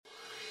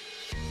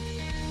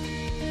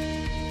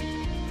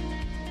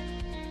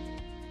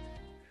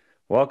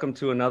Welcome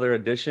to another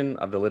edition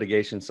of the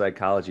Litigation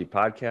Psychology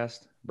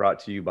Podcast, brought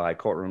to you by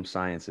Courtroom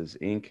Sciences,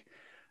 Inc.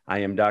 I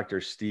am Dr.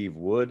 Steve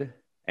Wood,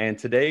 and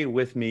today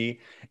with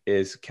me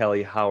is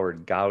Kelly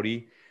Howard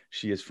Gowdy.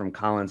 She is from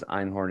Collins,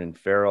 Einhorn, and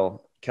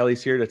Farrell.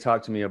 Kelly's here to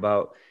talk to me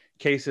about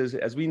cases.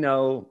 As we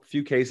know,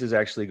 few cases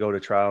actually go to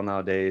trial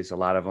nowadays. A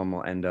lot of them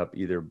will end up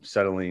either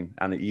settling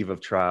on the eve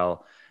of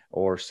trial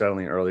or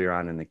settling earlier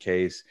on in the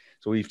case.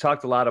 So we've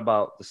talked a lot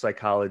about the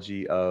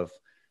psychology of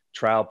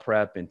trial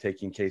prep and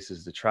taking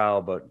cases to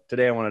trial. But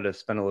today I wanted to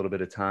spend a little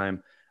bit of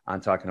time on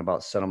talking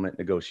about settlement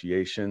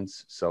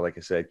negotiations. So like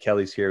I said,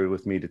 Kelly's here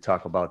with me to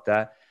talk about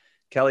that.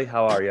 Kelly,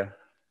 how are you?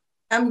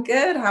 I'm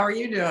good. How are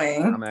you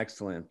doing? I'm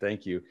excellent.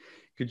 Thank you.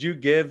 Could you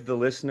give the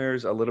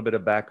listeners a little bit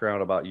of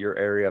background about your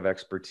area of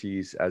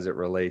expertise as it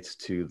relates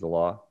to the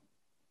law?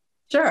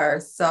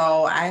 Sure.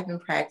 So I've been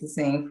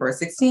practicing for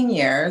 16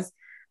 years.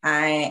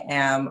 I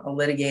am a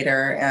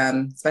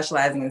litigator,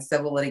 specializing in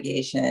civil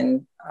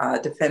litigation,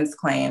 defense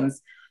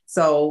claims.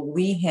 So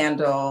we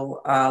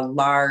handle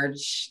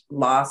large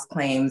loss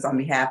claims on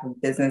behalf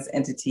of business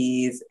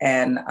entities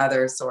and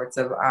other sorts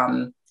of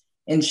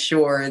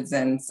insureds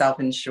and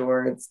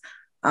self-insureds.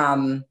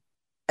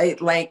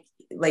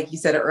 Like you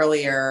said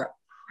earlier,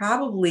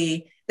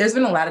 probably there's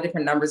been a lot of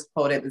different numbers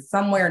quoted, but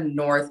somewhere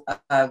north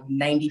of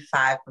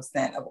 95%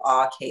 of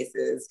all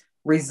cases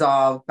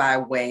resolved by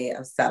way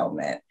of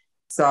settlement.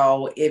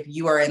 So if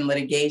you are in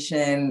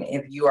litigation,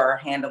 if you are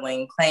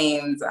handling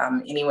claims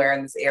anywhere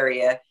in this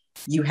area,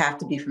 you have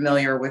to be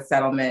familiar with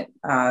settlement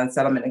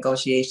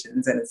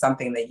negotiations. And it's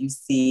something that you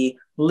see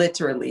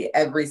literally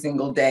every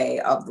single day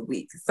of the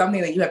week. It's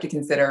something that you have to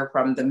consider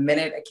from the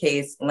minute a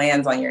case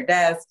lands on your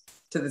desk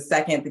to the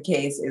second the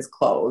case is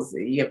closed.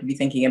 You have to be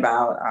thinking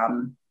about,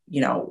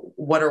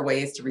 what are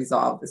ways to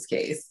resolve this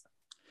case?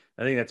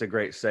 I think that's a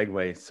great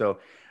segue. So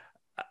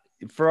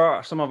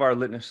for some of our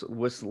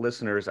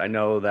listeners, I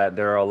know that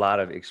there are a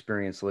lot of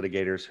experienced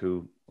litigators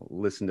who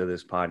listen to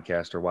this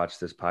podcast or watch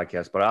this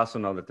podcast, but I also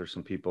know that there's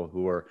some people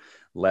who are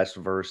less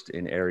versed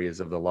in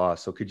areas of the law.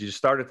 So could you just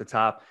start at the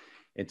top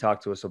and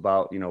talk to us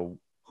about,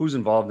 who's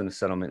involved in a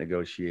settlement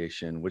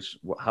negotiation,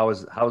 how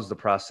is the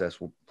process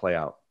will play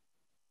out?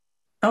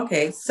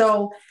 Okay,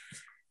 so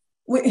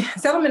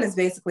settlement is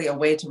basically a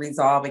way to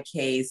resolve a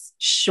case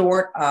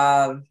short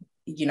of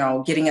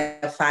getting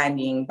a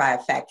finding by a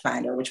fact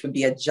finder, which would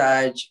be a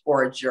judge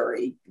or a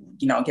jury,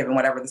 given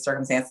whatever the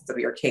circumstances of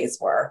your case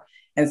were.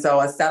 And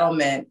so a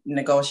settlement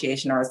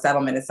negotiation or a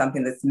settlement is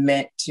something that's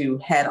meant to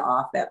head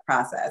off that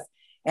process.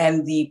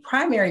 And the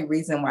primary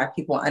reason why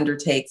people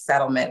undertake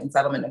settlement and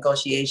settlement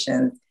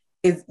negotiations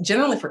is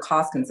generally for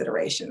cost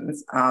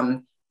considerations.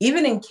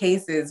 Even in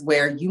cases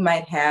where you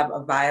might have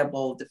a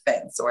viable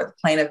defense or the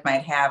plaintiff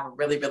might have a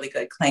really, really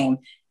good claim,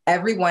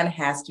 everyone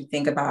has to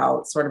think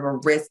about sort of a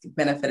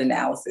risk-benefit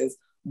analysis.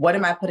 What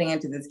am I putting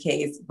into this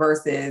case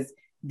versus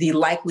the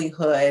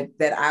likelihood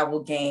that I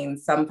will gain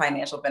some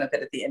financial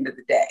benefit at the end of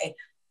the day?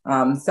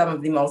 Some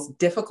of the most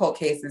difficult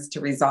cases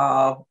to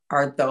resolve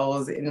are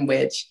those in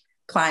which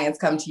clients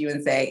come to you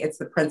and say, it's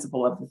the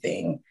principle of the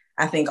thing.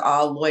 I think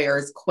all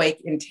lawyers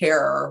quake in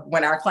terror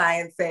when our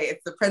clients say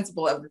it's the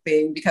principle of the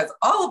thing, because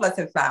all of us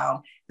have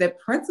found that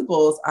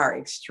principles are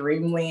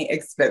extremely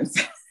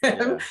expensive.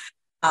 Yeah.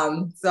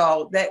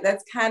 So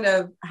that's kind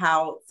of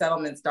how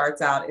settlement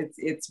starts out.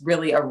 It's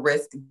really a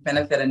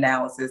risk-benefit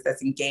analysis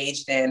that's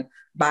engaged in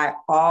by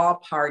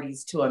all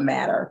parties to a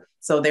matter.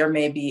 So there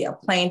may be a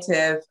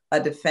plaintiff, a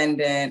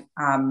defendant.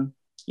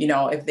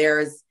 If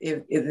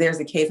there's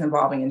a case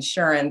involving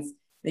insurance,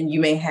 then you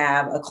may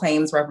have a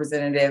claims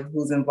representative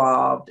who's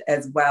involved,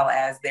 as well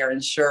as their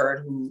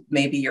insured, who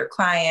may be your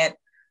client,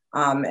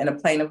 and a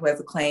plaintiff who has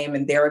a claim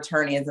and their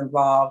attorney is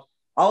involved.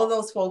 All of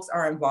those folks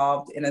are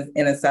involved in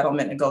a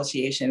settlement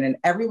negotiation, and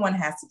everyone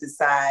has to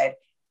decide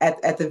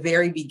at the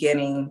very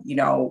beginning,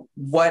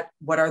 what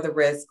are the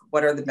risks,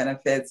 what are the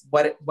benefits,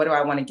 what do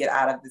I want to get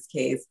out of this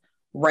case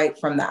right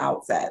from the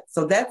outset.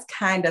 So that's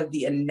kind of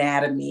the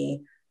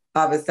anatomy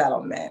of a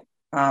settlement,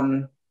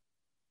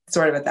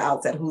 sort of at the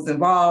outset, who's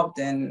involved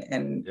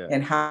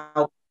and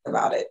how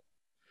about it.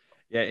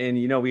 Yeah,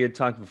 and we had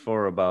talked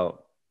before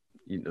about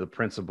the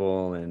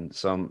principle, and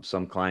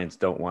some clients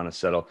don't want to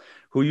settle.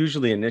 Who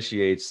usually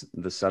initiates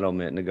the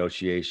settlement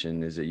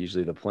negotiation? Is it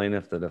usually the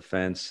plaintiff, the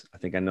defense? I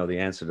think I know the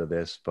answer to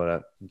this,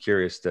 but I'm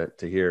curious to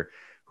hear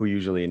who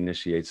usually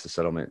initiates the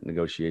settlement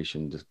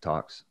negotiation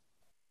talks.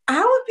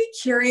 I would be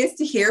curious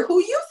to hear who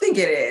you think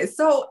it is.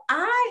 So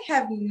I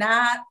have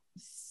not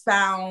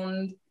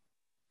found,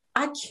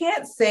 I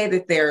can't say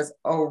that there's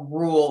a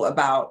rule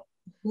about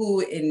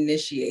who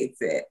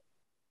initiates it.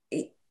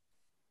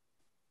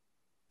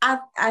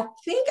 I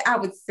think I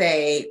would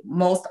say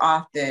most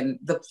often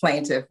the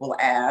plaintiff will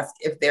ask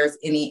if there's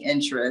any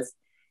interest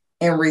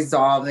in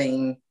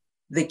resolving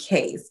the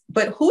case.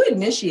 But who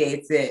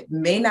initiates it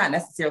may not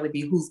necessarily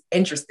be who's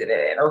interested in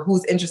it or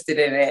who's interested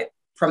in it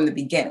from the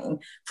beginning.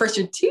 For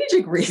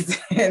strategic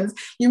reasons,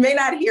 you may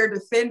not hear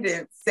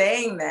defendants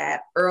saying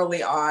that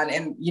early on.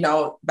 And,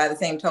 by the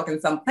same token,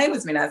 some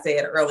plaintiffs may not say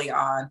it early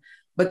on.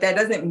 But that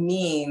doesn't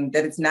mean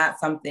that it's not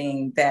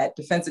something that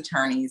defense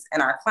attorneys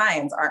and our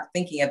clients aren't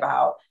thinking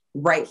about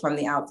right from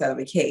the outset of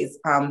a case.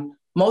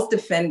 Most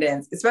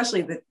defendants,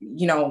 especially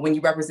when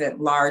you represent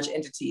large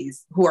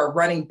entities who are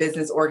running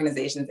business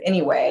organizations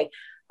anyway,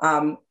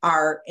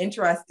 are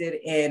interested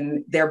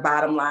in their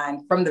bottom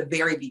line from the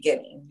very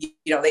beginning.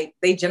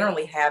 They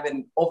generally have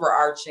an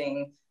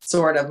overarching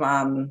sort of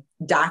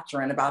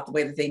doctrine about the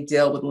way that they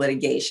deal with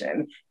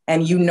litigation.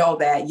 And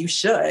that you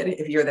should,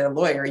 if you're their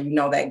lawyer,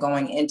 that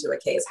going into a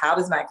case. How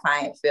does my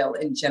client feel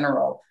in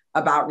general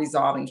about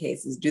resolving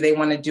cases? Do they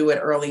want to do it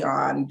early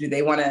on? Do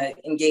they want to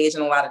engage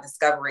in a lot of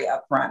discovery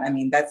up front? I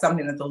mean, that's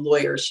something that the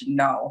lawyer should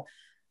know,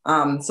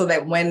 so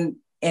that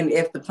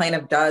if the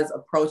plaintiff does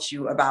approach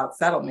you about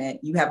settlement,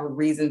 you have a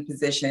reasoned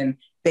position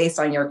based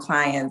on your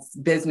client's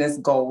business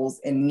goals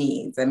and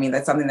needs. I mean,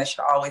 that's something that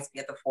should always be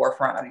at the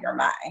forefront of your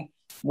mind.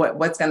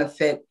 What's going to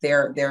fit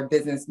their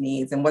business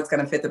needs and what's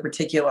going to fit the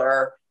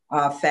particular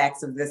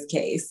facts of this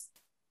case.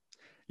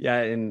 Yeah,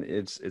 and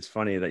it's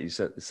funny that you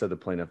said the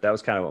plaintiff. That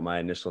was kind of what my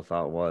initial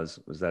thought was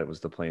that it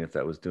was the plaintiff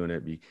that was doing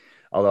it.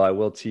 Although I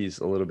will tease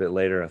a little bit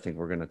later. I think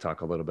we're going to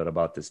talk a little bit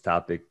about this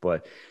topic,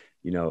 but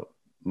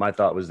my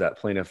thought was that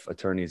plaintiff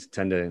attorneys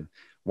tend to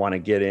want to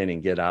get in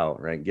and get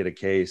out, right? Get a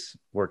case,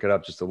 work it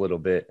up just a little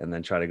bit, and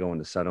then try to go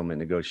into settlement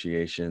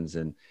negotiations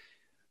and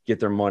get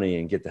their money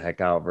and get the heck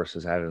out,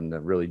 versus having to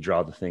really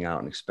draw the thing out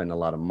and expend a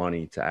lot of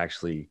money to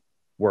actually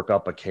work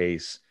up a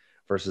case,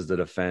 versus the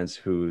defense,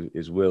 who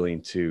is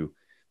willing to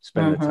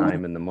spend the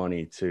time and the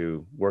money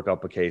to work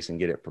up a case and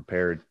get it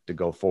prepared to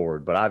go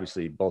forward. But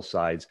obviously both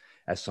sides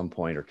at some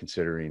point are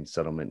considering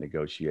settlement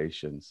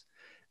negotiations.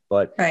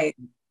 But right.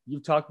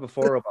 You've talked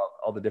before about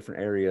all the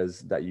different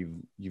areas that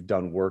you've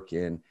done work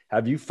in.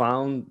 Have you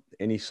found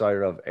any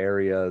sort of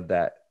area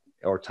that,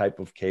 or type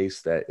of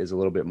case, that is a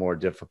little bit more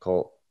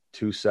difficult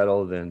to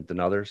settle than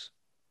others?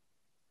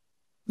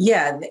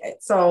 Yeah.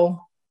 So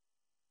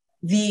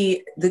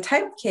the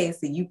type of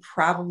case that you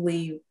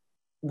probably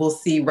will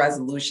see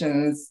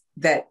resolutions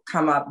that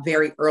come up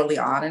very early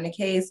on in a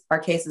case are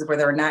cases where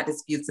there are not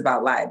disputes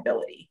about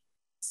liability.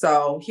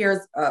 So here's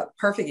a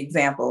perfect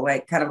example,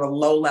 like kind of a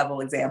low-level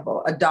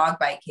example, a dog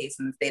bite case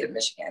in the state of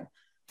Michigan.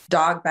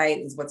 Dog bite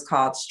is what's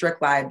called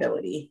strict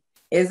liability.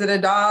 Is it a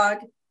dog?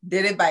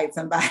 Did it bite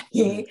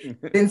somebody?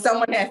 Then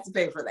someone has to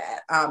pay for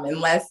that.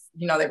 Unless,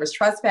 there was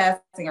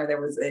trespassing or there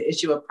was an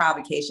issue of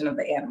provocation of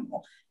the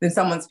animal, then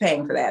someone's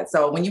paying for that.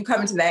 So when you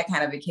come into that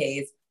kind of a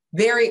case,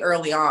 very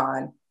early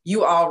on,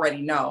 you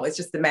already know. It's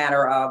just a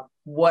matter of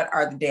what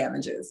are the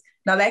damages.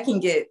 Now that can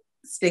get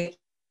sticky.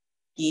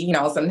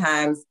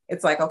 Sometimes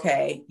it's like,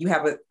 okay, you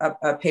have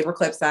a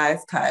paperclip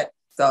size cut.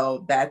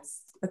 So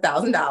that's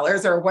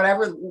 $1,000 or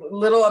whatever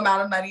little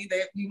amount of money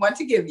that we want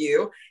to give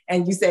you.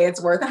 And you say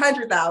it's worth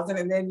 $100,000.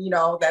 And then,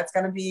 that's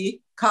going to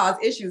cause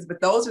issues. But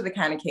those are the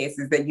kind of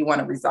cases that you want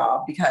to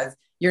resolve because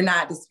you're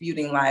not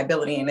disputing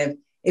liability. And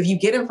if you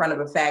get in front of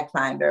a fact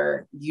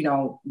finder,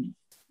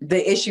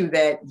 the issue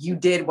that you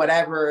did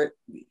whatever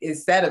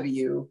is said of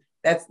you,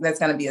 that's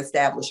going to be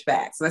established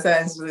fact. So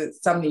that's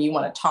something you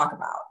want to talk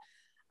about.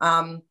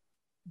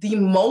 The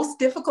most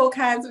difficult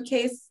kinds of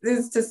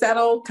cases to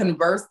settle,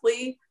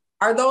 conversely,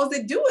 are those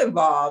that do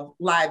involve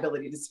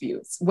liability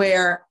disputes,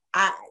 where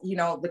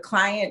the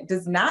client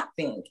does not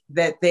think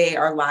that they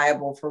are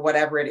liable for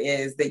whatever it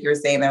is that you're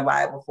saying they're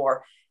liable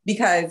for.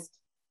 Because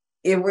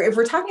if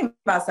we're talking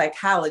about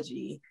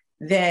psychology,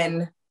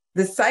 then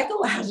the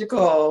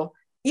psychological,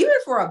 even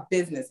for a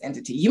business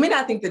entity, you may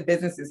not think that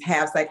businesses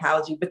have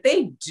psychology, but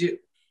they do.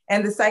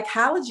 And the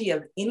psychology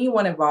of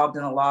anyone involved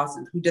in a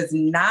lawsuit who does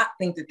not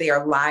think that they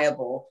are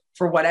liable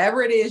for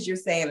whatever it is you're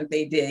saying that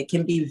they did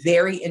can be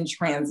very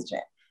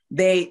intransigent.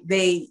 They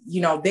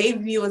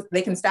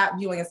can stop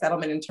viewing a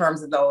settlement in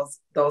terms of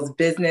those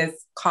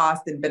business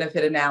cost and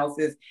benefit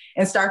analysis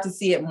and start to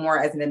see it more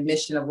as an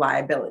admission of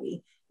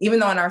liability. Even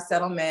though in our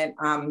settlement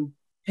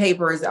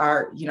papers,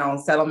 our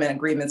settlement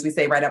agreements, we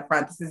say right up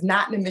front, this is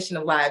not an admission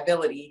of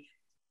liability.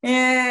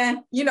 And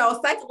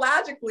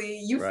psychologically,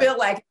 you feel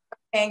like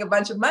paying a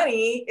bunch of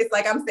money, it's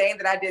like I'm saying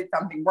that I did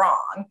something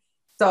wrong.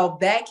 So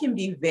that can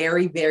be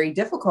very, very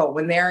difficult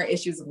when there are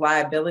issues of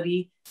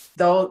liability.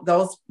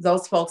 Those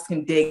folks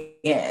can dig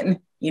in.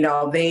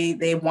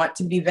 They want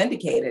to be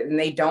vindicated and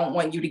they don't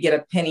want you to get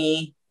a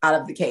penny out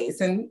of the case.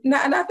 And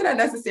not that I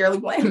necessarily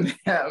blame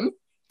them.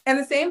 And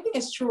the same thing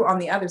is true on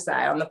the other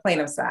side, on the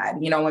plaintiff side.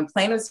 When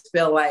plaintiffs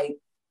feel like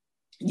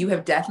you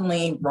have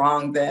definitely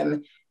wronged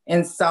them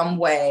in some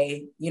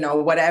way,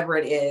 whatever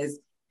it is,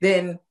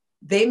 then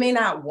they may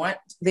not want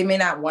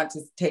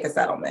to take a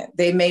settlement.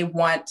 They may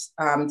want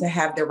to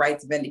have their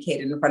rights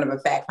vindicated in front of a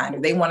fact finder.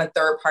 They want a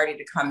third party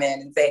to come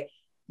in and say,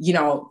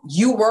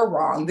 you were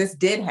wrong. This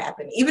did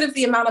happen. Even if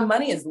the amount of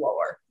money is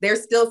lower,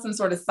 there's still some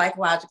sort of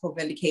psychological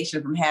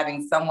vindication from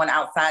having someone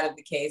outside of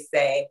the case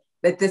say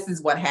that this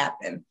is what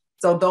happened.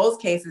 So those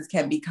cases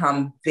can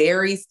become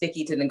very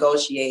sticky to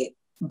negotiate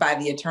by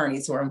the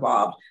attorneys who are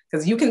involved,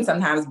 because you can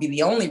sometimes be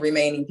the only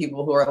remaining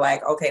people who are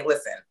like, okay,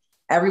 listen,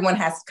 everyone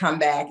has to come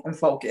back and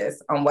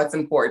focus on what's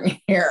important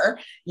here.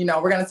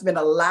 We're going to spend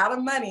a lot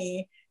of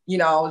money,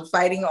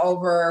 fighting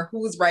over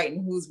who's right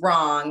and who's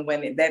wrong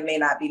when that may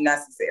not be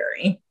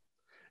necessary.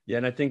 Yeah,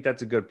 and I think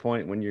that's a good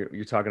point when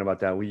you're talking about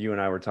that. You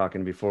and I were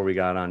talking before we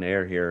got on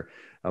air here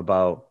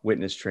about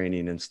witness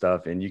training and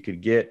stuff, and you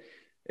could get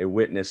a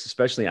witness,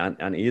 especially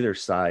on either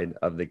side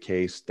of the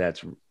case,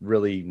 that's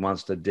really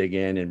wants to dig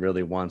in and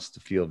really wants to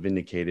feel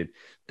vindicated,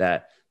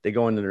 that they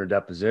go into their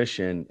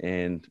deposition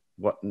and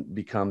what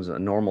becomes a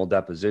normal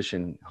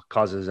deposition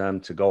causes them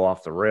to go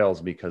off the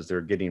rails because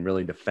they're getting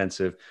really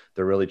defensive.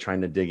 They're really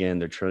trying to dig in.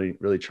 They're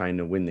really trying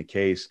to win the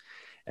case.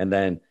 And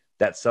then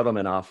that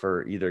settlement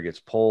offer either gets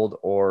pulled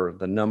or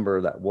the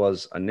number that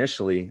was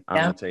initially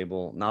on the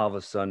table now all of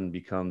a sudden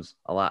becomes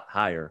a lot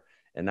higher.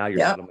 And now your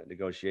settlement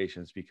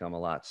negotiations become a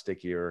lot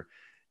stickier,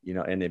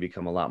 and they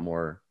become a lot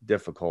more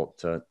difficult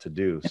to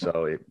do.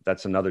 So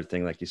that's another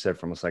thing, like you said,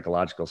 from a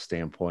psychological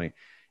standpoint,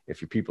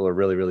 if your people are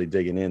really, really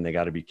digging in, they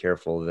got to be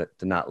careful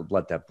to not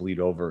let that bleed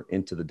over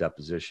into the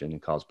deposition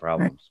and cause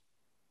problems.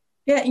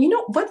 Yeah.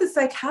 What the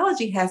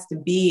psychology has to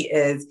be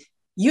is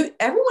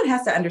everyone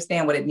has to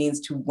understand what it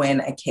means to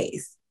win a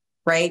case,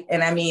 right?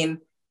 And I mean,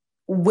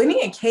 winning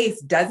a case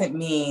doesn't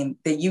mean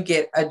that you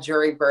get a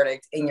jury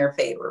verdict in your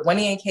favor.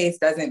 Winning a case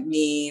doesn't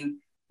mean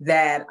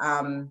that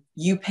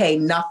you pay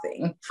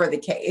nothing for the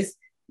case.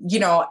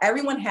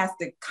 Everyone has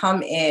to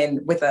come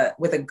in with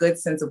a good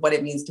sense of what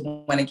it means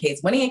to win a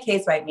case. Winning a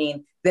case might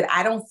mean that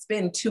I don't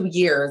spend 2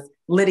 years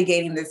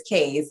litigating this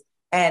case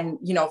and,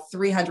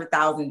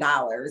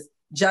 $300,000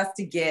 just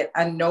to get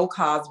a no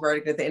cause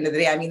verdict at the end of the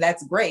day. I mean,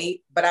 that's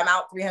great, but I'm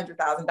out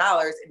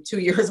 $300,000 in 2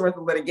 years worth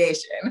of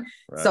litigation.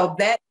 Right. So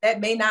that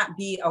may not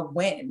be a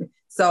win.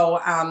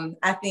 So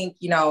I think,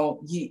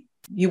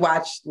 you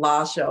watch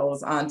law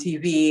shows on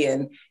TV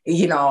and,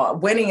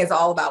 winning is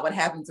all about what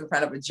happens in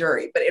front of a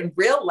jury. But in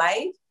real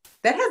life,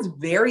 that has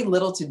very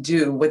little to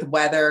do with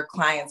whether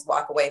clients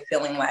walk away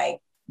feeling like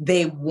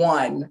they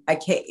won a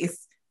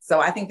case. So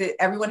I think that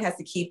everyone has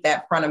to keep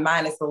that front of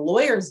mind. It's the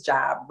lawyer's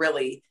job,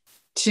 really,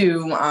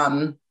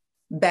 to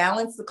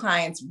balance the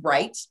client's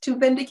right to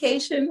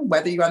vindication,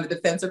 whether you're on the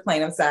defense or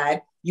plaintiff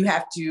side. You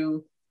have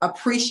to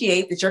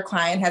appreciate that your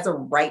client has a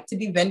right to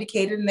be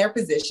vindicated in their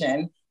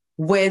position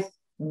with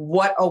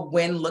what a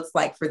win looks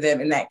like for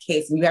them in that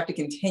case. And you have to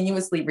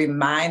continuously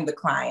remind the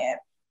client,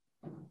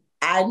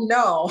 I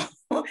know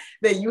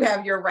that you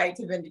have your right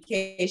to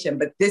vindication,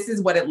 but this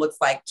is what it looks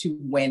like to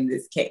win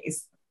this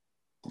case.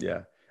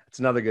 Yeah, it's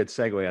another good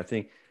segue. I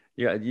think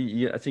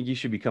I think you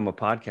should become a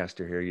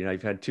podcaster here.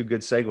 You've had 2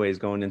 good segues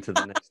going into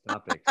the next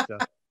topic. So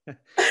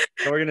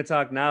we're going to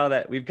talk now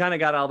that we've kind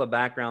of got all the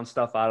background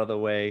stuff out of the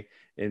way.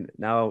 And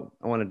now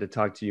I wanted to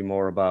talk to you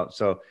more about,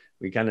 so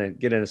we kind of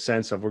get in a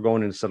sense of we're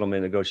going into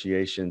settlement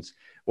negotiations.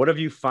 What have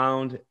you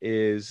found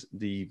is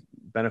the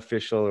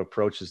beneficial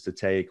approaches to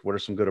take? What are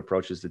some good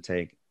approaches to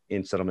take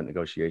in settlement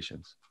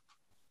negotiations?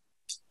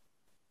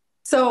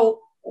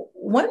 So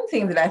one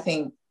thing that I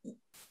think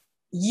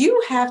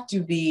you have to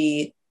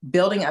be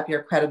building up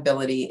your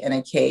credibility in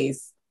a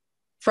case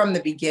from the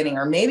beginning,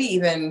 or maybe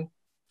even,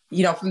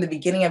 from the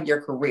beginning of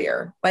your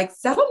career. Like,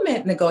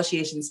 settlement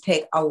negotiations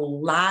take a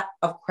lot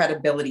of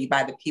credibility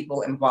by the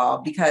people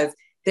involved because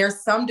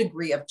there's some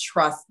degree of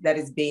trust that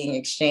is being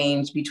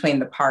exchanged between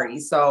the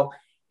parties. So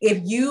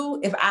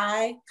if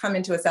I come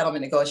into a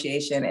settlement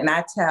negotiation and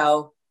I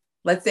tell,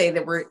 let's say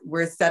that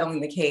we're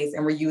settling the case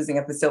and we're using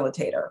a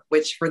facilitator,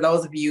 which for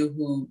those of you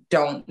who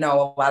don't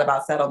know a lot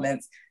about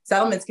settlements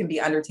can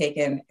be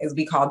undertaken as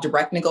we call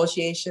direct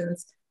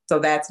negotiations. So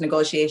that's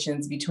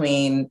negotiations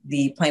between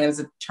the plaintiff's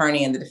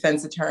attorney and the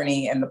defense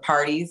attorney and the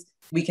parties.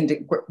 We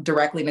can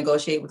directly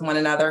negotiate with one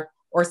another.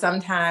 Or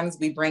sometimes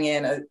we bring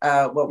in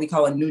what we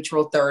call a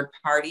neutral third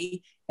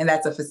party, and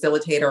that's a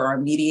facilitator or a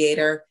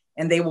mediator,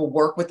 and they will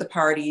work with the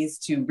parties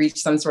to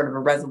reach some sort of a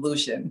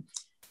resolution.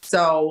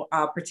 So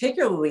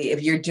particularly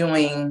if you're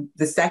doing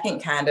the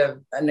second kind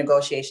of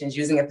negotiations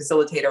using a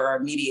facilitator or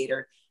a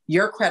mediator,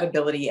 your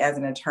credibility as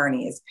an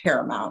attorney is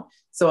paramount.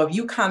 So if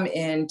you come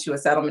into a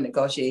settlement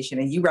negotiation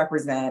and you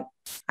represent,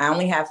 I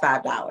only have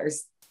 $5.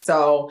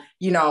 So,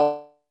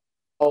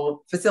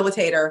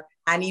 facilitator,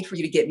 I need for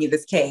you to get me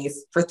this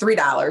case for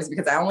 $3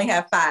 because I only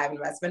have $5. And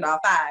if I spend all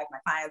 $5, my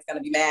client's going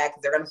to be mad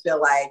because they're going to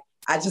feel like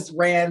I just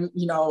ran,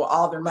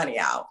 all their money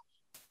out.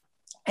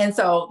 And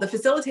so the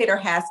facilitator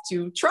has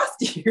to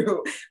trust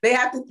you. They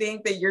have to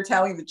think that you're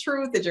telling the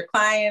truth, that your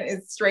client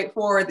is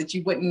straightforward, that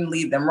you wouldn't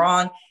lead them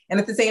wrong. And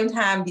at the same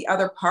time, the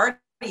other party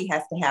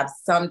has to have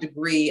some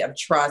degree of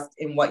trust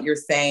in what you're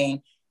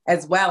saying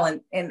as well.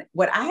 And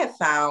what I have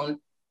found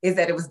is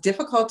that it was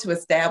difficult to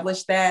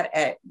establish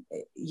that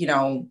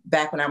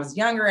back when I was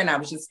younger and I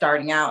was just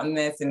starting out in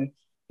this. And,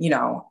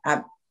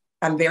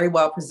 I'm very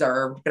well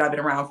preserved, but I've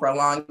been around for a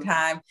long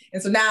time.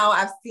 And so now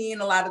I've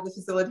seen a lot of the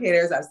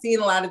facilitators, I've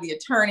seen a lot of the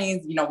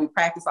attorneys, we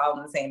practice all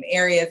in the same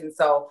areas. And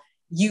so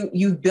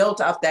you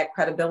built up that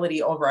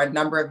credibility over a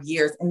number of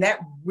years. And that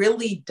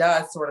really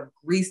does sort of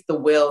grease the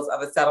wheels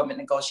of a settlement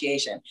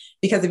negotiation.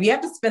 Because if you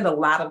have to spend a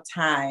lot of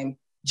time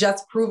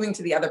just proving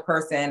to the other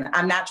person,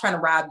 I'm not trying to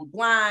rob you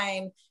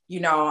blind,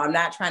 I'm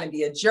not trying to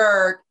be a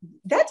jerk.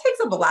 That takes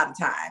up a lot of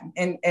time.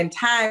 And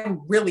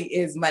time really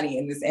is money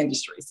in this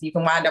industry. So you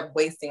can wind up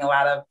wasting a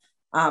lot of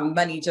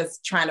money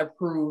just trying to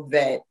prove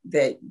that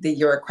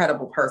you're a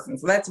credible person.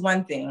 So that's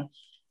one thing.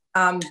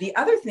 The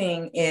other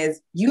thing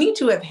is you need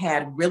to have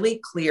had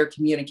really clear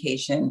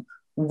communication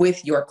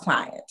with your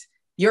client.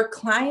 Your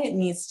client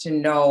needs to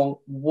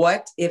know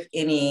what, if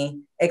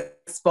any,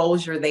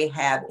 exposure they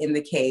have in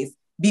the case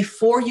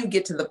before you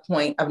get to the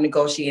point of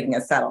negotiating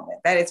a settlement.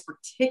 That is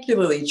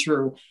particularly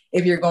true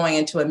if you're going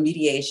into a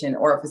mediation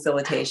or a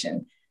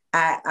facilitation.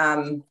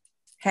 I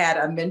had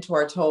a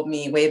mentor told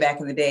me way back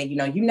in the day,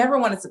 you never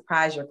want to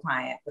surprise your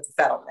client with a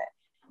settlement.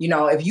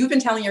 If you've been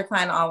telling your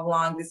client all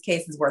along, this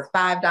case is worth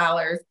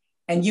 $5,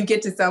 and you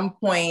get to some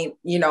point,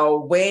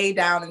 way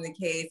down in the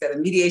case at a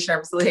mediation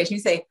or facilitation,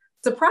 you say,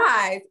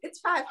 surprise, it's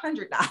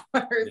 $500.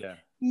 Yeah.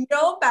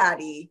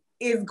 Nobody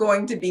is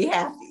going to be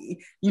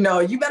happy.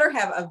 You better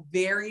have a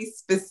very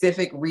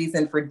specific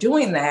reason for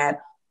doing that,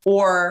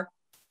 or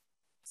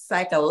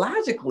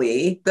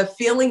psychologically, the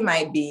feeling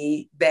might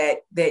be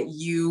that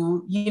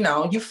you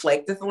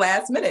flaked at the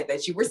last minute,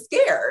 that you were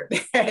scared,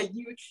 that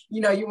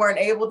you weren't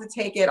able to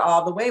take it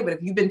all the way. But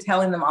if you've been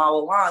telling them all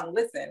along,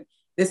 listen,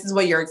 this is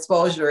what your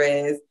exposure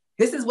is.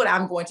 This is what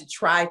I'm going to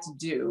try to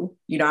do.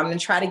 I'm going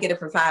to try to get it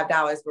for $5,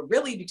 but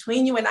really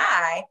between you and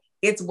I,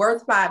 it's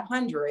worth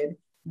 $500.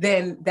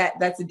 Then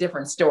that's a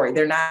different story.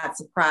 They're not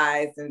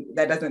surprised, and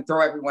that doesn't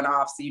throw everyone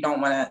off. So you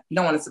don't want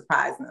to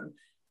surprise them.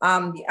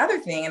 The other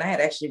thing, and I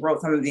had actually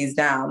wrote some of these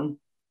down,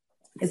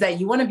 is that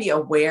you want to be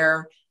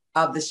aware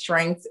of the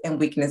strengths and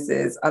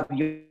weaknesses of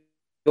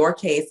your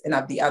case and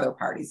of the other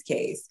party's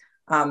case.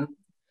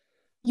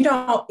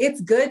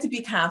 It's good to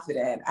be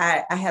confident.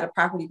 I had a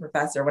property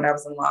professor when I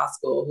was in law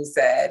school who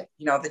said,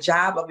 the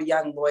job of a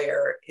young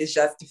lawyer is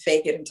just to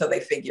fake it until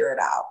they figure it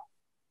out.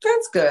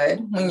 That's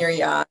good when you're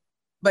young.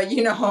 But,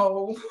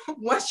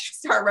 once you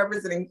start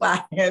representing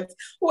clients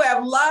who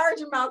have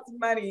large amounts of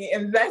money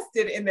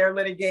invested in their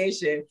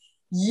litigation,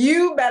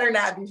 you better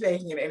not be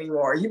faking it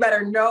anymore. You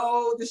better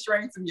know the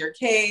strengths of your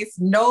case,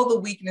 know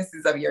the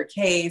weaknesses of your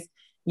case.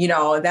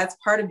 That's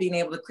part of being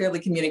able to clearly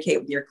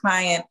communicate with your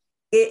client.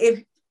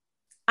 I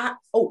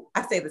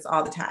say this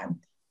all the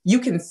time. You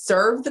can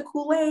serve the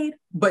Kool-Aid,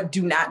 but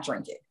do not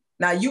drink it.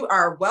 Now, you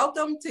are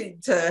welcome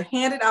to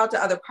hand it out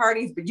to other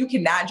parties, but you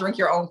cannot drink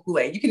your own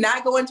Kool-Aid. You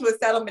cannot go into a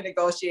settlement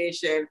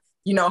negotiation,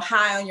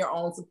 high on your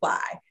own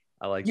supply.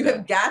 I like you that.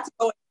 have got to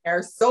go in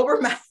there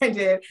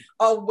sober-minded,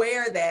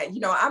 aware that,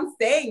 I'm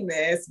saying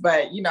this,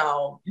 but,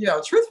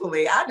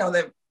 truthfully, I know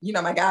that,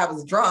 my guy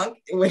was drunk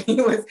when he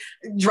was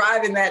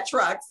driving that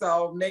truck.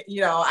 So,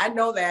 I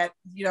know that,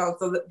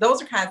 so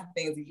those are kinds of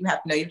things that you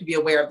have to know. You have to be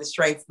aware of the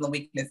strengths and the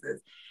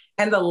weaknesses.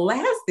 And the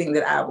last thing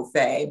that I would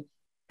say,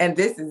 and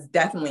this is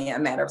definitely a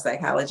matter of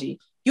psychology,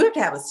 you have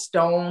to have a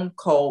stone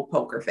cold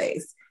poker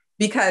face,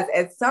 because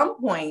at some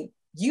point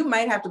you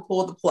might have to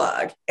pull the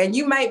plug, and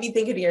you might be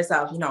thinking to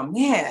yourself,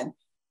 man,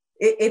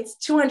 it's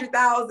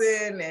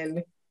 200,000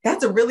 and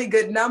that's a really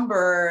good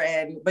number.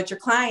 But your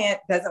client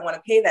doesn't want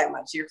to pay that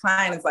much. Your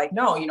client is like,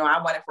 no,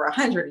 I want it for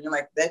 100. And you're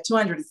like, that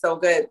 200 is so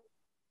good.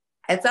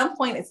 At some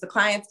point, it's the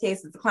client's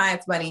case, it's the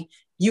client's money.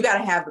 You got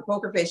to have the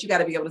poker face. You got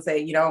to be able to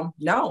say,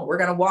 no, we're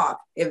going to walk.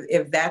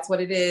 If that's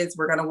what it is,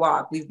 we're going to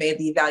walk. We've made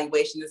the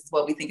evaluation. This is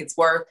what we think it's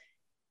worth.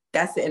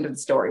 That's the end of the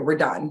story. We're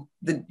done.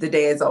 The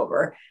day is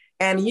over.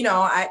 And,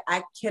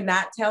 I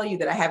cannot tell you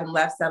that I haven't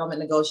left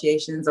settlement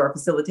negotiations or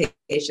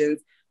facilitations,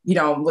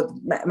 with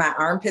my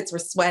armpits were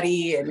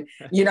sweaty and,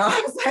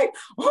 I was like,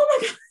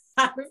 oh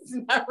my God, it's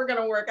never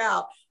going to work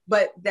out.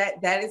 But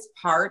that is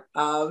part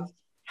of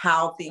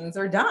how things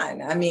are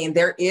done. I mean,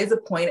 there is a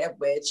point at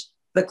which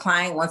the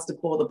client wants to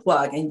pull the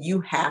plug, and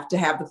you have to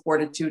have the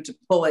fortitude to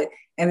pull it.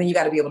 And then you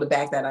got to be able to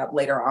back that up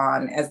later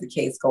on as the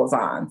case goes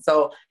on.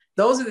 So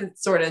those are the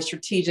sort of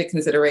strategic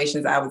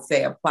considerations I would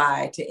say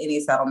apply to any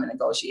settlement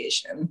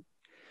negotiation.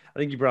 I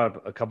think you brought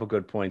up a couple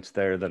good points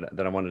there that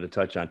I wanted to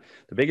touch on.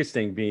 The biggest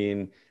thing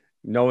being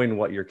knowing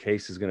what your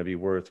case is going to be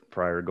worth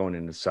prior to going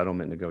into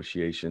settlement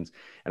negotiations.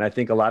 And I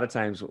think a lot of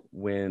times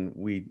when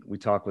we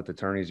talk with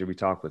attorneys or we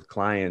talk with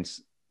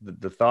clients,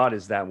 the thought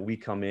is that we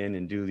come in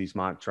and do these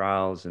mock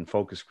trials and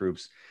focus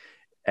groups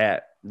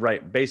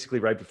basically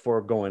right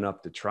before going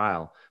up to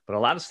trial. But a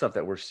lot of stuff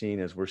that we're seeing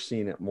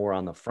it more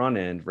on the front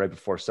end, right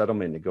before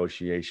settlement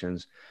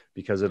negotiations,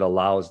 because it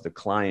allows the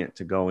client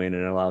to go in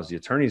and it allows the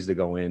attorneys to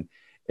go in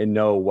and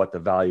know what the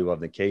value of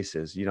the case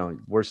is.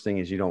 Worst thing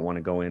is you don't want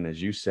to go in, as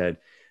you said,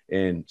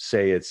 and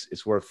say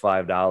it's worth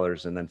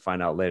 $5 and then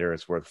find out later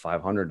it's worth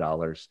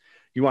 $500.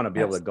 You want to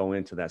be able to go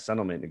into that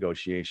settlement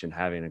negotiation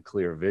having a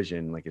clear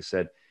vision. Like I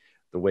said,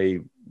 the way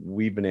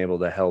we've been able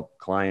to help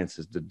clients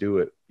is to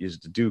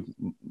do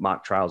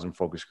mock trials and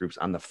focus groups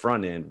on the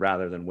front end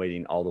rather than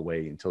waiting all the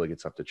way until it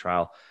gets up to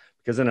trial,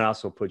 because then it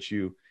also puts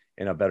you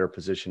in a better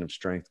position of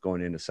strength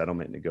going into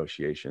settlement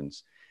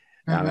negotiations.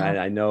 Mm-hmm.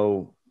 I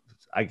know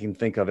I can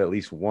think of at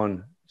least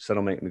one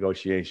settlement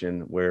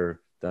negotiation where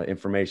the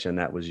information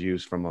that was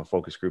used from a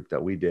focus group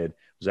that we did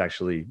was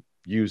actually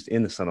used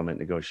in the settlement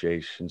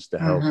negotiations to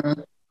help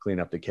clean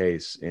up the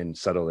case and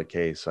settle the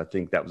case. So I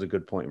think that was a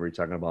good point where you're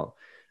talking about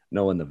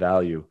knowing the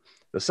value.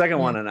 The second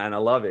one, and I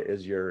love it,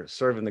 is you're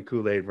serving the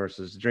Kool-Aid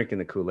versus drinking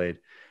the Kool-Aid.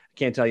 I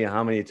can't tell you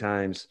how many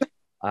times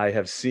I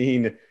have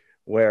seen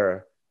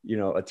where, you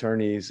know,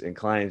 attorneys and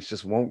clients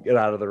just won't get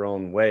out of their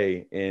own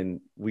way.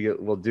 And we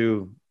will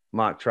do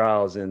mock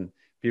trials and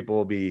people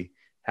will be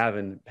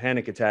having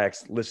panic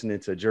attacks, listening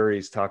to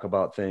juries talk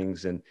about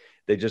things, and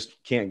they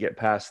just can't get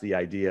past the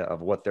idea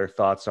of what their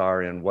thoughts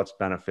are and what's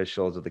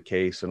beneficial to the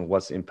case and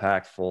what's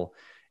impactful.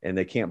 And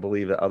they can't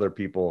believe that other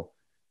people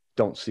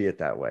don't see it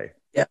that way.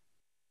 Yeah.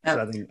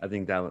 So I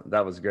think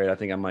that was great. I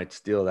think I might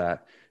steal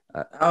that.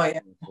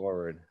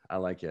 Forward. I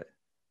like it.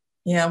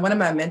 Yeah, one of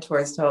my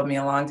mentors told me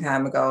a long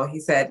time ago, he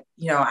said,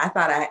 you know, I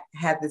thought I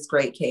had this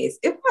great case.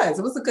 It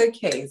was a good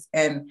case.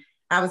 And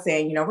I was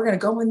saying, you know, we're going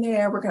to go in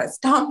there, we're going to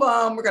stomp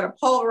them, we're going to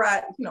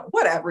pulverize, you know,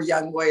 whatever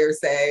young lawyers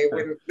say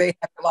when they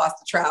haven't lost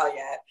the trial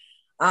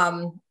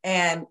yet.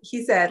 And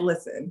he said,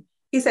 listen,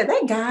 he said,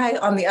 that guy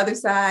on the other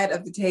side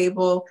of the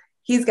table,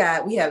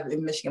 we have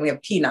in Michigan, we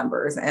have P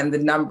numbers, and the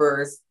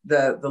numbers,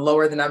 the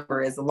lower the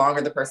number is, the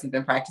longer the person's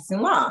been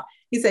practicing law.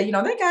 He said, you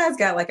know, that guy's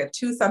got like a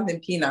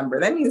 2-something P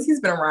number. That means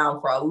he's been around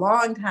for a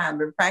long time,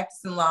 been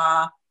practicing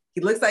law.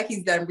 He looks like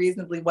he's done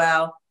reasonably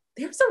well.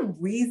 There's a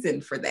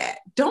reason for that.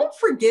 Don't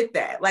forget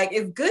that. Like,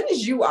 as good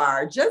as you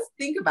are, just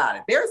think about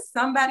it. There's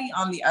somebody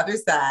on the other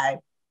side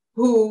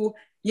who,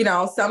 you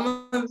know,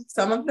 some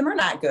of them are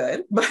not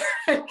good, but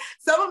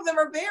some of them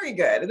are very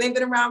good. And they've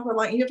been around for a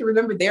long. You have to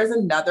remember there's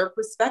another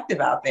perspective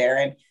out there,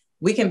 and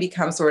we can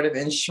become sort of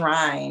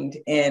enshrined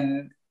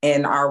in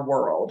our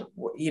world,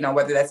 you know,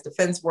 whether that's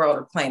defense world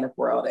or plaintiff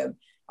world. And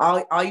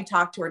all you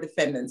talk to are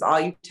defendants,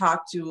 all you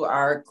talk to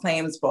are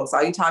claims folks,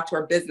 all you talk to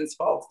are business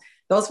folks.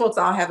 Those folks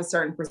all have a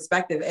certain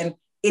perspective, and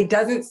it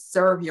doesn't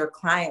serve your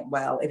client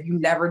well if you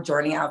never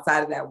journey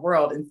outside of that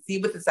world and see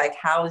what the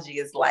psychology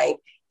is like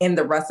in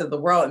the rest of the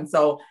world. And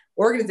so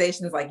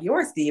organizations like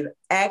yours, Steve,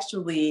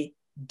 actually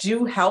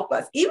do help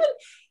us. Even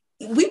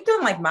we've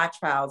done like mock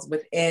trials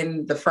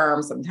within the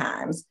firm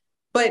sometimes,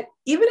 but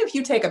even if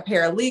you take a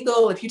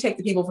paralegal, if you take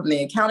the people from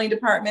the accounting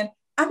department,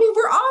 I mean,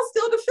 we're all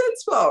still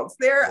defense folks.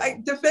 They're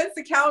like defense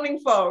accounting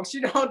folks,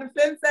 you know,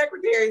 defense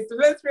secretaries,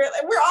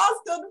 we're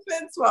all still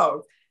defense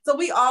folks. So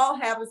we all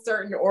have a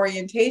certain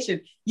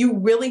orientation. You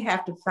really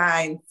have to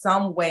find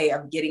some way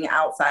of getting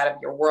outside of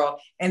your world.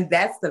 And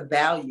that's the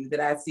value that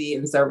I see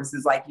in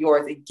services like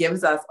yours. It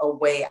gives us a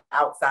way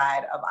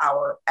outside of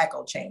our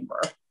echo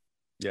chamber.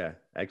 Yeah,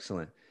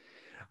 excellent.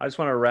 I just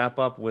want to wrap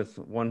up with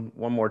one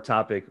more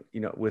topic. You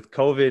know, with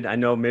COVID, I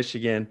know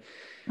Michigan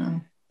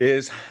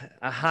is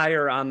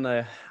higher on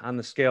the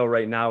scale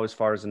right now as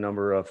far as the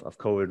number of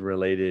COVID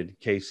related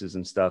cases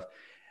and stuff.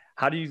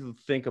 How do you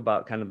think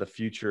about kind of the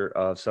future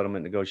of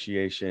settlement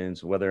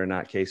negotiations, whether or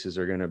not cases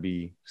are going to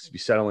be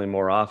settling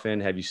more often?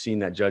 Have you seen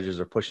that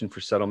judges are pushing for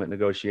settlement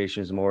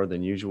negotiations more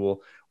than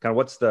usual? Kind of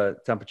what's the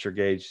temperature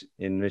gauge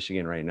in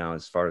Michigan right now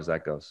as far as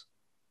that goes?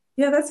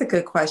 Yeah, that's a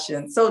good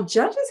question. So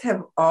judges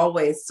have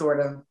always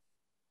sort of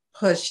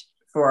pushed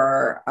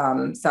for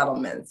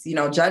settlements. You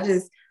know,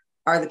 judges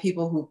are the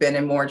people who've been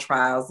in more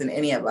trials than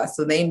any of us.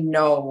 So they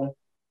know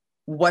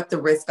what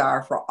the risks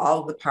are for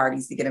all of the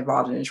parties to get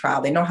involved in a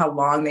trial. They know how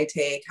long they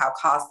take, how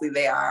costly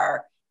they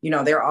are. You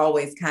know, they're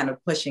always kind of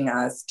pushing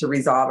us to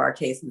resolve our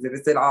cases if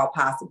it's at all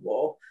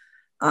possible.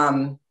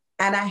 And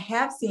I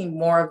have seen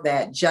more of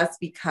that just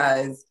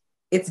because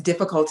it's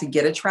difficult to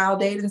get a trial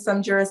date in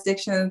some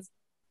jurisdictions,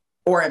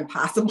 or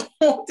impossible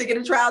to get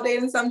a trial date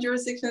in some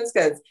jurisdictions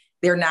because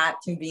they're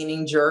not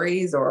convening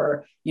juries,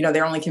 or, you know,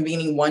 they're only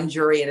convening one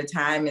jury at a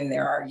time, and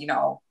there are, you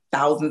know,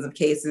 thousands of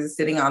cases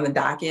sitting on the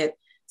docket.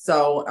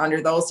 So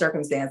under those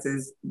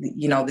circumstances,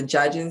 you know, the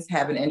judges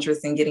have an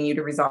interest in getting you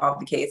to resolve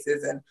the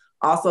cases, and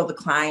also the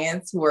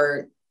clients who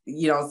are,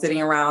 you know,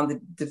 sitting around.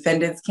 The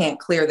defendants can't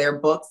clear their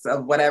books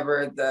of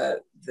whatever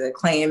the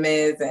claim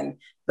is, and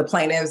the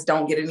plaintiffs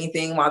don't get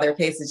anything while their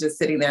case is just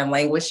sitting there and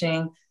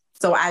languishing.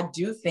 So I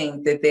do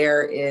think that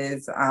there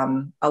is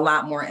a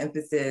lot more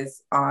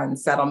emphasis on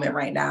settlement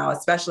right now,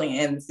 especially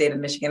in the state of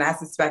Michigan. I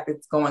suspect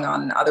it's going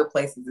on in other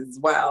places as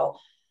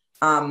well.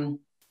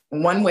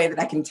 One way that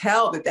I can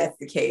tell that that's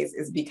the case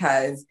is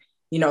because,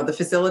 you know, the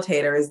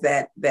facilitators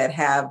that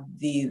have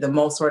the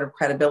most sort of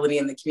credibility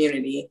in the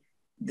community,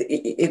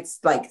 it's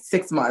like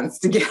 6 months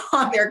to get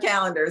on their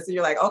calendar. So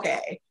you're like,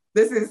 okay,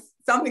 this is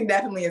something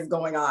definitely is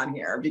going on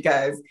here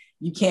because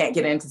you can't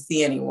get in to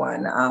see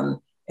anyone.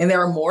 And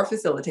there are more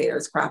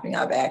facilitators cropping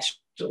up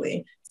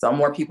actually. So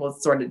more people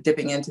sort of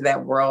dipping into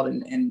that world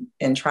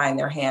and trying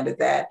their hand at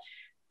that.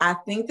 I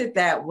think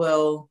that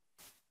will,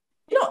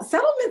 you know,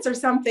 settlements are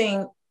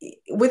something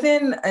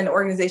within an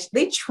organization,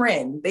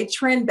 they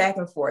trend back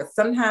and forth.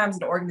 Sometimes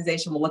an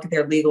organization will look at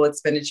their legal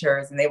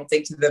expenditures and they will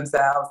think to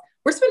themselves,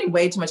 we're spending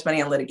way too much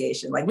money on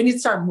litigation. Like, we need to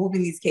start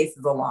moving these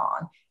cases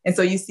along. And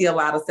so you see a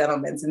lot of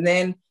settlements. And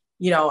then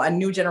a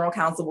new general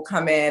counsel will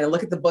come in and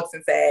look at the books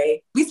and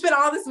say, we spent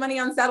all this money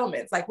on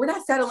settlements. Like, we're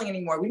not settling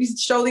anymore. We need to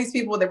show these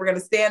people that we're going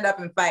to stand up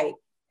and fight.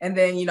 And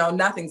then,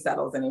 nothing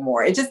settles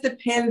anymore. It just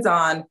depends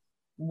on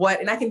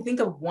and I can think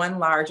of one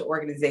large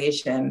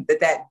organization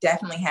that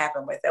definitely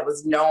happened with, that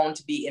was known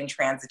to be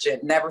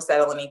intransigent, never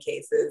settle any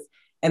cases.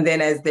 And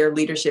then as their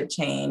leadership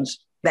changed,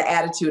 the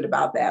attitude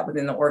about that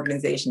within the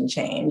organization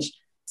changed.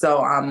 So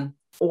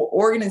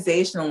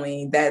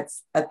organizationally,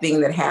 that's a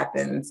thing that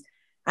happens.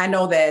 I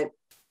know that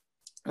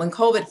when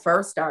COVID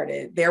first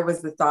started, there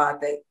was the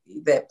thought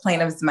that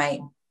plaintiffs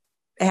might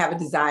have a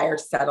desire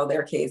to settle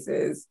their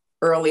cases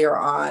earlier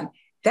on.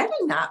 That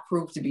did not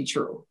prove to be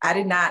true.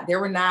 There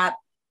were not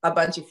a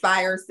bunch of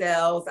fire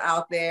sales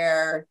out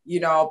there.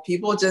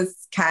 People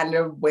just kind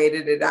of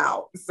waited it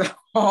out.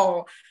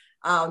 So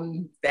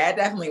that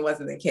definitely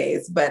wasn't the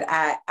case. But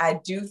I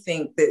do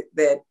think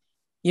that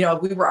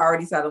if we were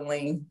already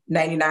settling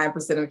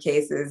 99% of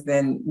cases,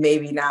 then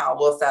maybe now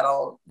we'll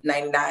settle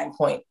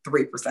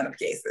 99.3% of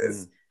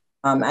cases.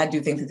 I do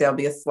think that there'll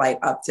be a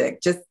slight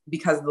uptick just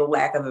because of the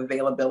lack of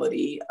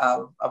availability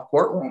of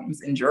courtrooms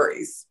and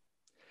juries.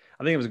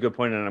 I think it was a good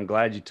point, and I'm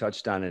glad you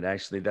touched on it.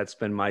 Actually, that's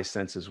been my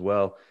sense as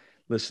well,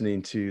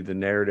 listening to the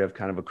narrative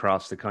kind of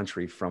across the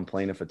country from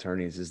plaintiff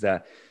attorneys, is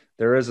that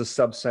there is a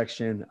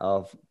subsection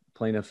of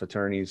plaintiff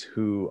attorneys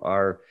who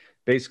are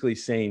basically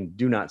saying,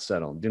 do not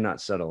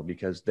settle,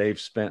 because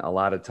they've spent a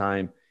lot of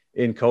time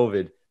in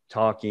COVID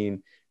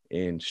talking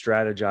and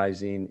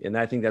strategizing. And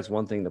I think that's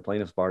one thing the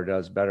plaintiff's bar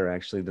does better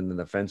actually than the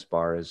defense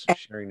bar, is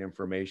sharing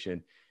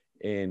information.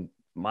 And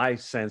my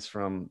sense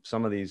from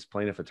some of these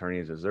plaintiff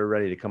attorneys is they're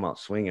ready to come out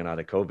swinging out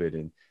of COVID,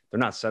 and they're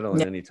not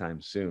settling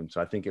anytime soon.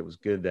 So I think it was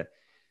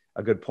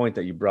a good point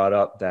that you brought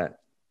up,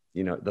 that,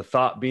 the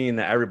thought being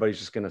that everybody's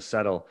just going to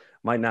settle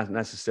might not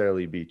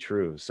necessarily be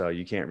true. So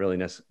you can't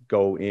really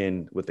go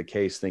in with the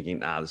case thinking,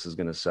 this is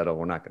going to settle.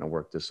 We're not going to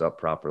work this up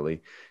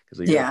properly, because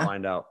we're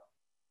going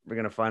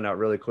to find out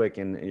really quick,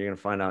 and you're going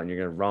to find out and you're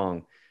going to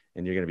wrong,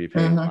 and you're going to be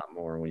paying a lot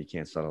more when you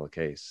can't settle a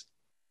case.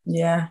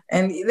 Yeah.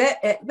 And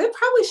that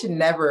probably should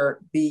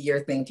never be your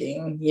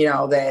thinking,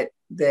 that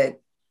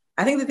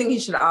I think the thing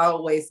should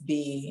always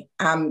be,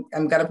 I'm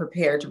going to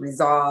prepare to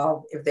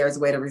resolve if there's a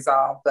way to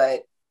resolve,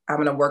 but I'm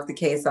going to work the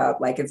case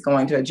up like it's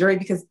going to a jury,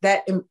 because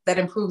that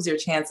improves your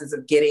chances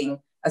of getting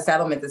a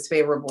settlement that's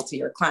favorable to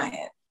your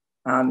client.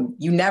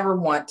 You never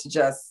want to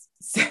just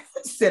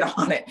sit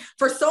on it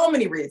for so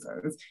many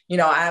reasons.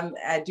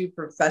 I do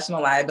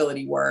professional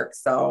liability work.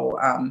 So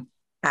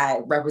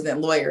I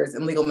represent lawyers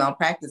in legal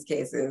malpractice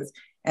cases.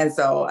 And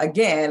so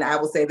again, I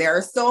will say there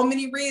are so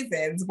many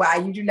reasons why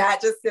you do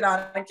not just sit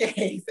on a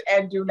case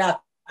and do nothing.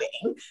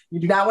 You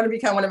do not want to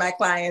become one of my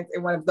clients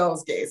in one of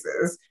those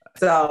cases.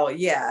 So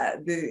yeah,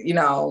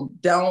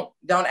 don't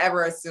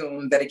ever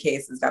assume that a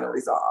case is going to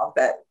resolve.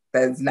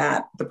 That's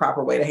not the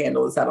proper way to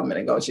handle a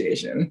settlement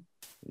negotiation.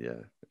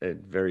 Yeah,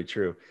 very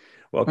true.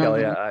 Well,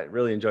 Kelly, I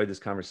really enjoyed this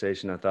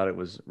conversation. I thought it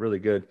was really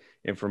good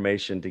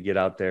information to get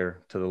out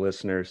there to the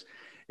listeners.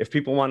 If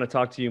people want to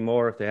talk to you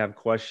more, if they have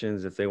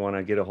questions, if they want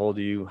to get a hold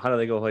of you, how do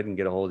they go ahead and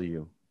get a hold of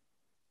you?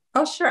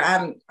 Oh, sure.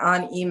 I'm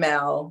on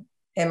email,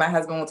 and my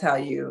husband will tell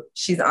you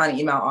she's on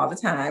email all the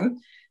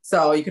time.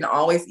 So you can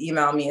always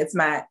email me.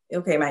 My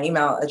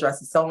email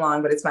address is so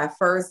long, but it's my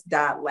first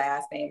dot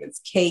last name.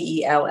 It's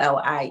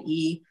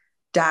KELLIE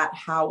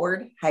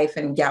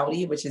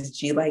 .Howard-Gowdy, which is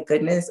G like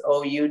goodness,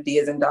 OUD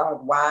as in dog,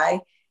 Y,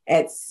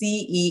 at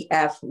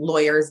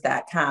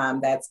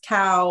ceflawyers.com. That's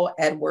Cow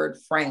Edward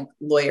Frank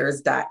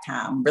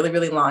Lawyers.com. Really,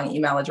 really long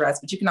email address,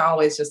 but you can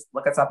always just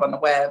look us up on the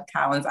web,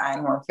 Collins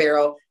Einhorn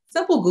Farrell.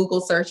 Simple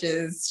Google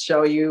searches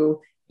show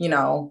you,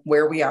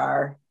 where we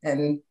are,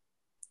 and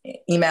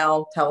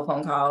email,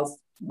 telephone calls.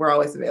 We're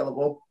always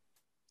available.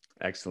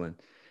 Excellent.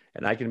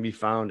 And I can be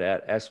found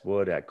at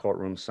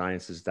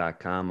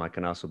swood@courtroomsciences.com. I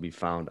can also be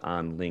found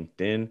on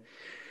LinkedIn.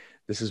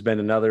 This has been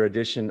another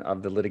edition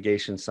of the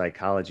Litigation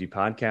Psychology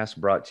Podcast,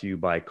 brought to you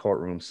by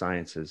Courtroom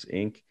Sciences,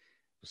 Inc.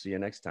 We'll see you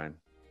next time.